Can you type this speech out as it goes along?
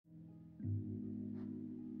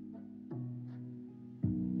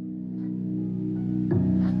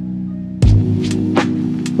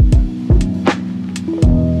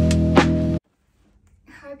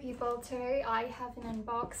today I have an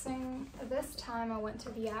unboxing. This time I went to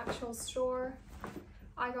the actual store.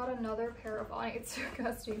 I got another pair of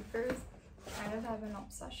Onitsuka sneakers. Kind of have an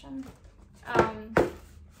obsession.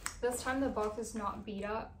 This time the box is not beat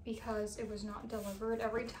up because it was not delivered.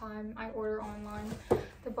 Every time I order online,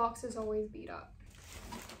 the box is always beat up.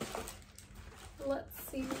 Let's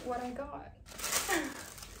see what I got.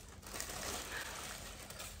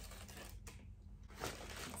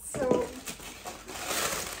 So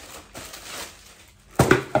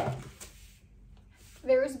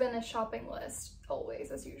there's been a shopping list,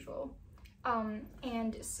 always, as usual.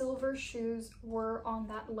 And silver shoes were on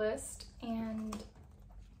that list, and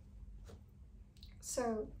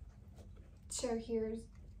so here's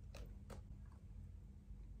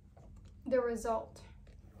the result.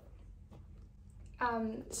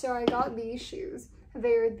 So I got these shoes.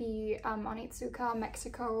 They're the Onitsuka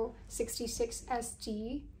Mexico 66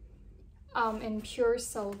 SD in pure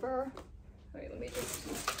silver. Wait, let me just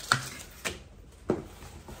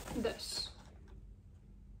this.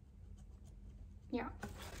 Yeah.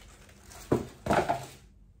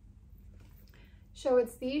 So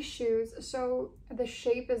it's these shoes. So the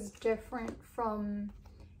shape is different from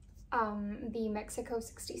the Mexico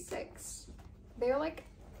 66. They're like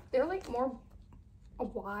more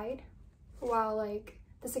wide, while like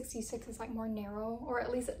the 66 is like more narrow, or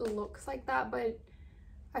at least it looks like that, but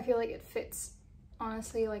I feel like it fits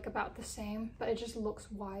honestly like about the same, but it just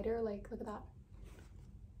looks wider. Like, look at that.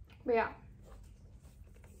 But yeah,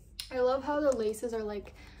 I love how the laces are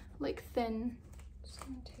like thin. Just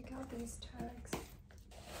gonna take out these tags.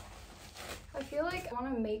 I feel like I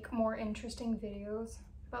want to make more interesting videos,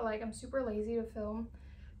 but like I'm super lazy to film,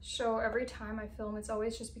 so every time I film it's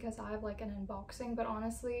always just because I have like an unboxing. But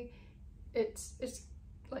honestly, it's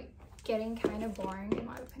like getting kind of boring, in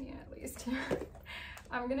my opinion at least.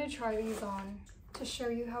 I'm gonna try these on to show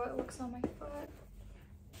you how it looks on my foot.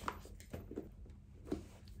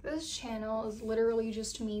 This channel is literally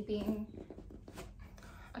just me being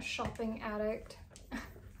a shopping addict.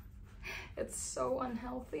 It's so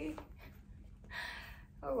unhealthy.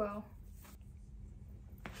 Oh well.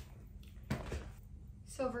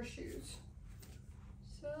 Silver shoes.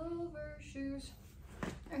 Silver shoes.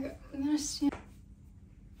 Okay, I'm gonna stand.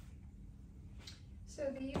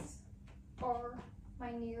 So these are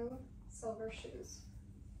my new silver shoes.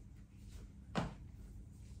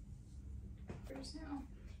 Here's now.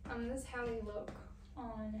 This is how they look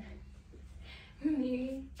on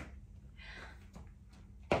me.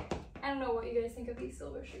 I don't know what you guys think of these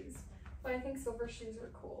silver shoes, but I think silver shoes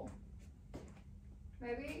are cool.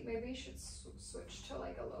 Maybe you should switch to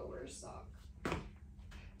like a lower sock.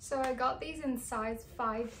 So I got these in size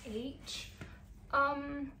 5H.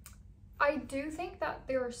 I do think that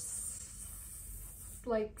they're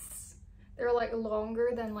like longer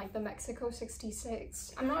than like the Mexico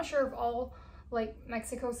 66. I'm not sure if all like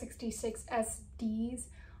Mexico 66 SDs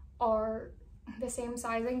are the same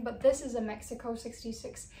sizing, but this is a Mexico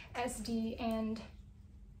 66 SD and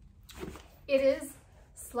it is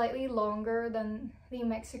slightly longer than the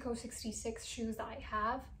Mexico 66 shoes that I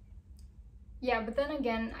have. Yeah, but then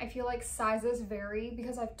again, I feel like sizes vary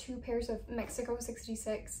because I have two pairs of Mexico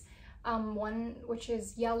 66, one which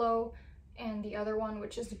is yellow and the other one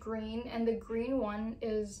which is green, and the green one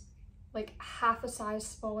is like half a size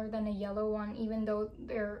smaller than a yellow one, even though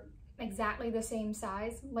they're exactly the same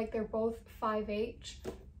size. Like, they're both 5H,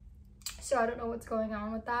 so I don't know what's going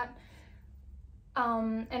on with that.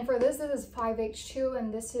 And for this is 5H too,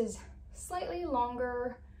 and this is slightly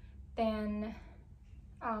longer than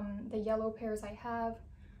the yellow pairs I have.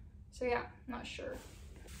 So yeah, not sure.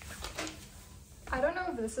 I don't know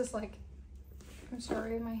if this is like, I'm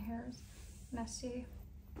sorry, my hair is messy.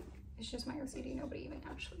 It's just my OCD, nobody even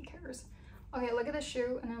actually cares. Okay, look at the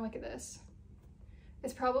shoe and then look at this.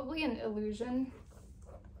 It's probably an illusion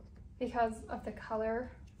because of the color,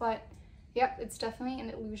 but yep, it's definitely an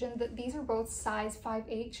illusion. That these are both size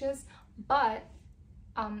 5Hs, but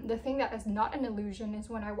the thing that is not an illusion is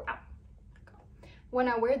when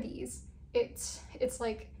I wear these, it's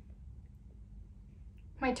like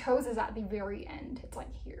my toes is at the very end. It's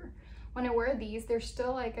like here. When I wear these, there's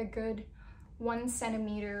still like a good 1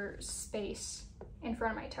 centimeter space in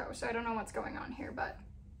front of my toe. So I don't know what's going on here, but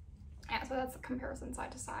yeah, so that's the comparison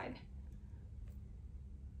side to side.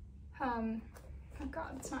 Oh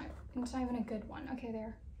god, it's not even a good one. Okay,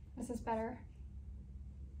 there. This is better.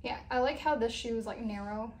 Yeah, I like how this shoe is like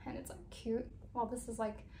narrow and it's like cute, while this is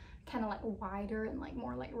like kind of like wider and like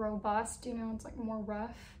more like robust, you know, it's like more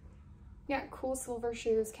rough. Yeah, cool silver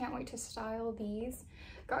shoes. Can't wait to style these.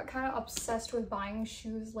 Got kind of obsessed with buying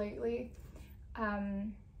shoes lately.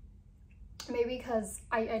 Maybe because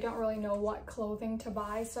I don't really know what clothing to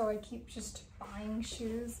buy, so I keep just buying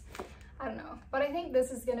shoes. I don't know. But I think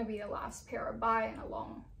this is gonna be the last pair I buy in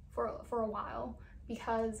for a while,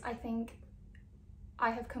 because I think I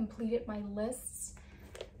have completed my lists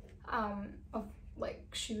of like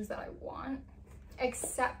shoes that I want,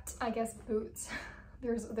 except I guess boots.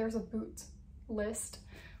 There's a boot list,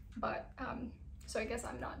 but so I guess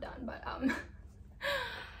I'm not done, but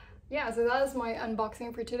yeah, so that is my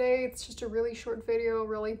unboxing for today. It's just a really short video,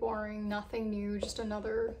 really boring, nothing new, just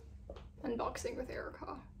another unboxing with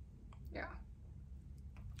Erica. Yeah.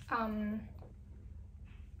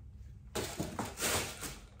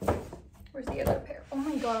 Where's the other pair? Oh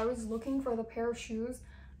my god, I was looking for the pair of shoes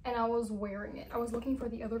and I was wearing it. I was looking for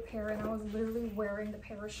the other pair and I was literally wearing the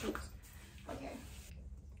pair of shoes. Okay.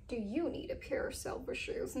 Do you need a pair of silver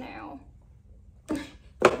shoes now?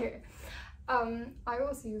 Okay. I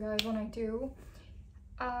will see you guys when I do.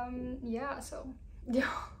 Yeah, so yeah.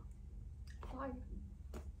 Bye.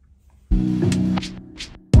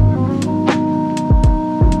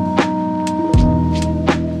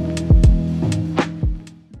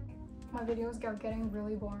 My videos are getting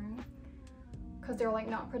really boring because they're like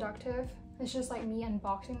not productive. It's just like me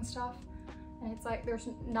unboxing stuff, and it's like there's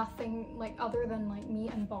nothing like other than like me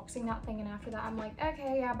unboxing that thing, and after that I'm like,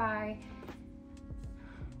 okay, yeah, bye.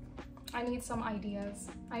 I need some ideas.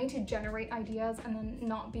 I need to generate ideas and then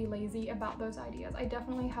not be lazy about those ideas. I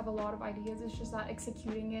definitely have a lot of ideas, it's just that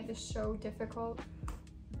executing it is so difficult.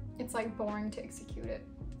 It's like boring to execute it.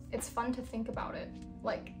 It's fun to think about it.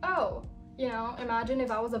 Like, oh, you know, imagine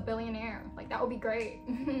if I was a billionaire. Like, that would be great.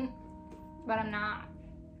 But I'm not.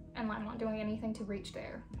 And I'm not doing anything to reach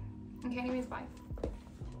there. Okay, anyways, bye.